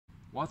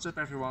What's up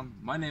everyone,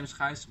 my name is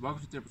Gijs,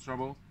 welcome to Triple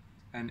Trouble,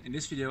 and in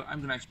this video I'm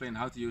going to explain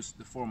how to use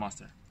the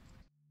formaster.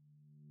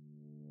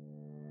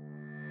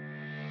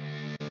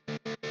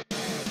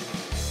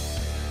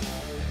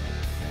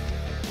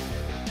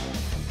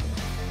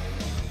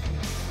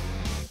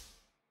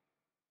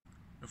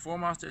 The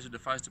formaster is a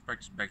device to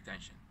practice back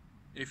tension.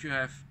 If you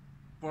have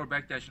poor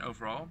back tension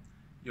overall,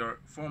 your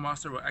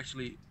formaster will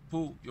actually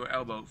pull your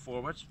elbow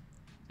forwards.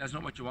 That's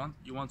not what you want.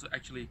 You want to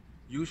actually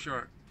use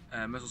your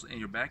muscles in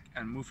your back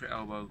and move your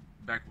elbow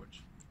backwards.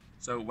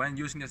 So when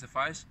using this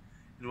device,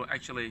 it will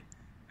actually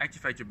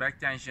activate your back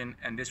tension,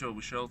 and this will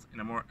result in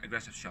a more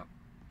aggressive shot.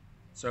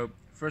 So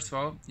first of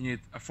all, you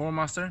need a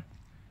formaster,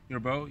 your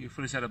bow, your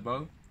fully set up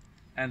bow,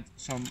 and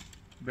some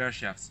bear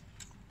shafts.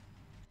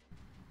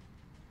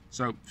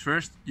 So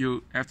first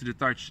you have to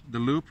detach the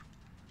loop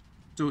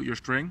to your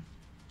string,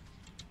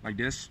 like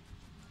this.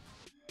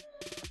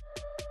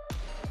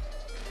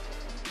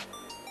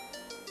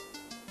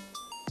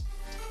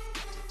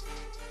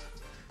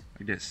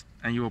 Like this.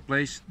 And you will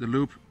place the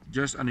loop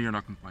just under your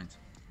knocking point.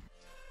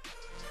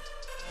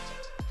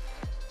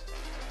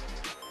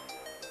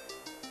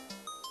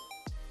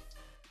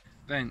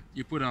 Then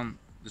you put on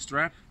the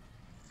strap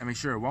and make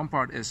sure one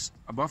part is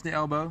above the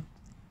elbow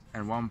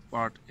and one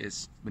part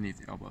is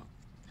beneath the elbow.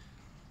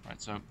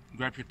 Right, so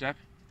grab your tab.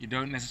 You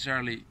don't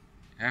necessarily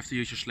have to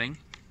use your sling.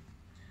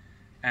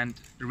 And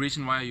the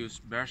reason why I use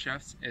bear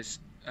shafts is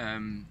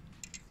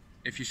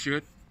if you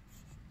shoot,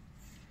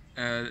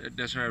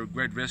 there's a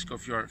great risk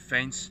of your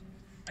vanes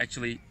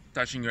actually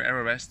touching your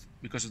arrow rest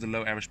because of the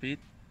low arrow speed.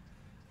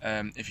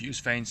 If you use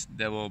vanes,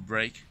 they will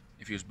break.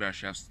 If you use bear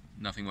shafts,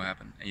 nothing will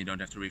happen and you don't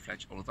have to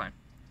refletch all the time.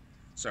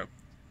 So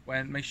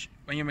when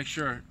you make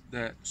sure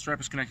the strap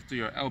is connected to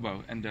your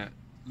elbow and the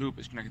loop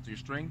is connected to your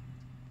string,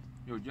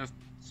 you just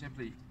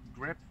simply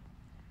grip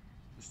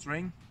the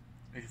string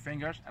with your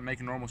fingers and make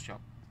a normal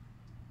shot.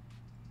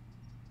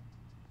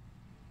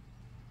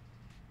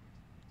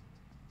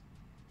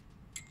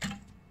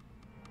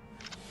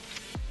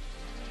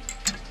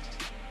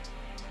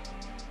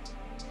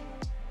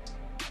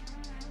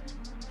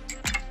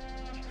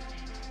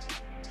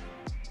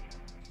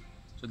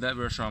 So that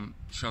were some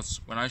shots.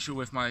 When I shoot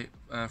with my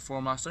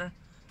formaster,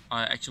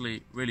 I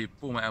actually really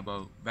pull my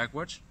elbow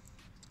backwards.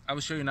 I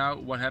will show you now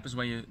what happens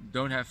when you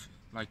don't have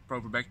like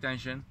proper back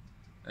tension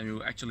and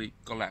you actually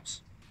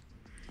collapse.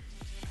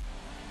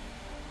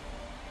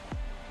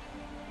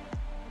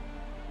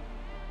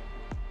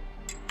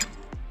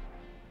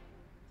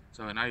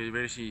 So now you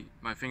really see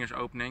my fingers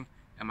opening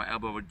and my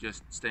elbow would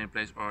just stay in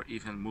place or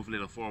even move a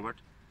little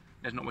forward.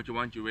 That's not what you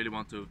want. You really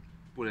want to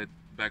pull it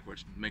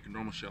backwards and make a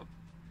normal shot,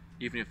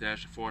 even if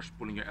there's a force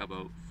pulling your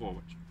elbow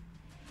forward.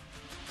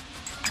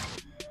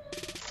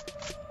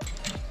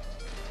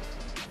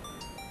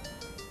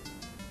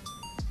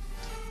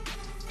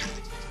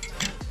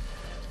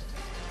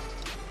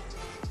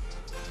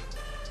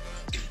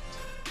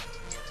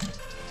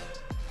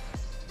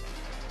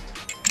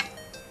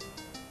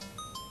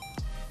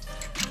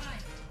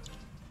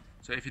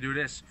 So if you do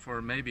this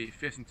for maybe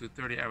 15 to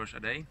 30 hours a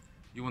day,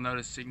 you will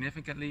notice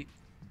significantly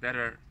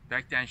better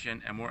back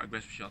tension and more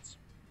aggressive shots.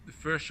 The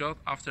first shot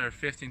after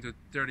 15 to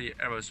 30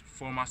 hours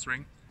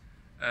foremastering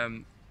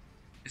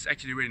is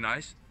actually really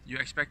nice. You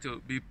expect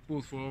to be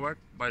pulled forward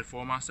by the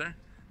foremaster,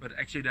 but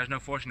actually there's no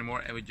force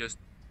anymore, and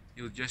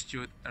you'll just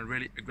shoot a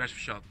really aggressive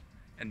shot,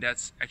 and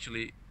that's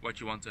actually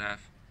what you want to have.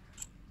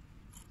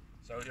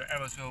 So your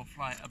arrows will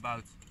fly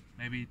about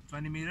maybe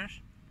 20 meters.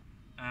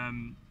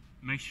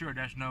 Make sure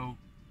there's no,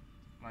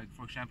 like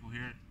for example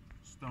here,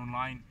 stone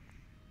line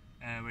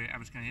where your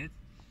arrows can hit.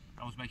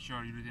 Always make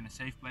sure you do it in a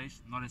safe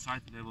place, not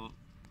inside. They will,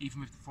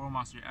 even with the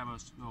foremaster, your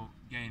arrows will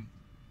gain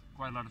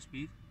quite a lot of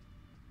speed.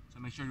 So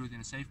make sure you do it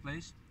in a safe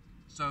place.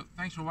 So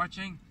thanks for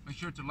watching. Make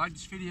sure to like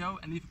this video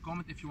and leave a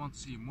comment if you want to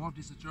see more of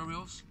these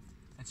tutorials.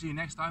 And see you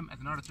next time at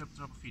another Triple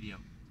Trouble video.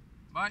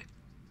 Bye!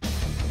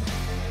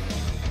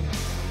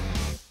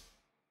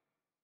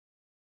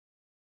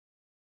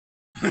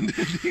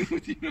 Dit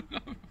moet hij nog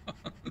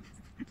afvallen.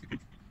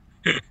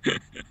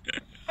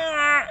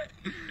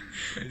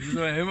 Dit is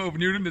wel helemaal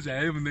opnieuw doen, dat is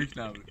helemaal niks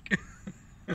namelijk.